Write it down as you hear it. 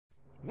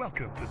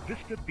Welcome to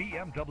Vista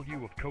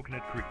BMW of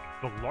Coconut Creek,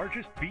 the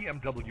largest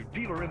BMW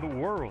dealer in the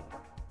world.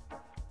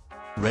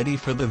 Ready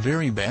for the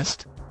very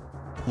best?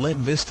 Let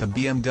Vista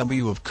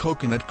BMW of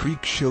Coconut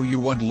Creek show you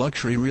what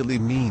luxury really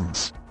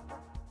means.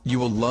 You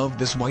will love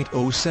this white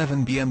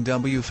 '07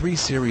 BMW 3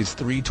 Series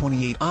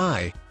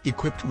 328i,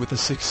 equipped with a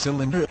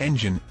 6-cylinder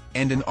engine,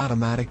 and an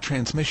automatic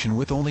transmission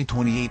with only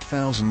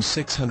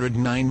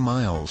 28,609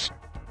 miles.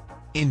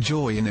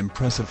 Enjoy an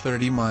impressive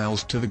 30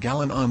 miles to the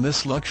gallon on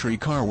this luxury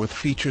car with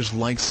features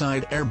like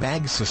side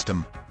airbag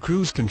system,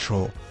 cruise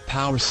control,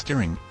 power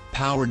steering,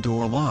 power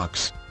door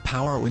locks,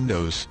 power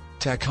windows,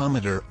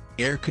 tachometer,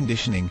 air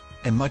conditioning,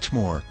 and much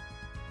more.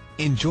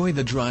 Enjoy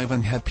the drive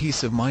and have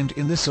peace of mind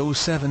in this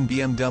 '07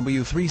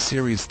 BMW 3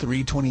 Series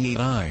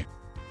 328i.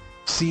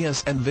 See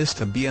us at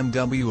Vista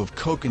BMW of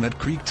Coconut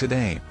Creek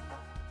today.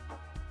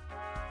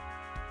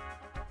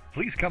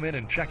 Please come in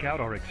and check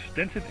out our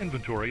extensive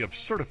inventory of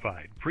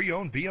certified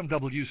pre-owned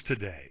BMWs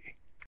today.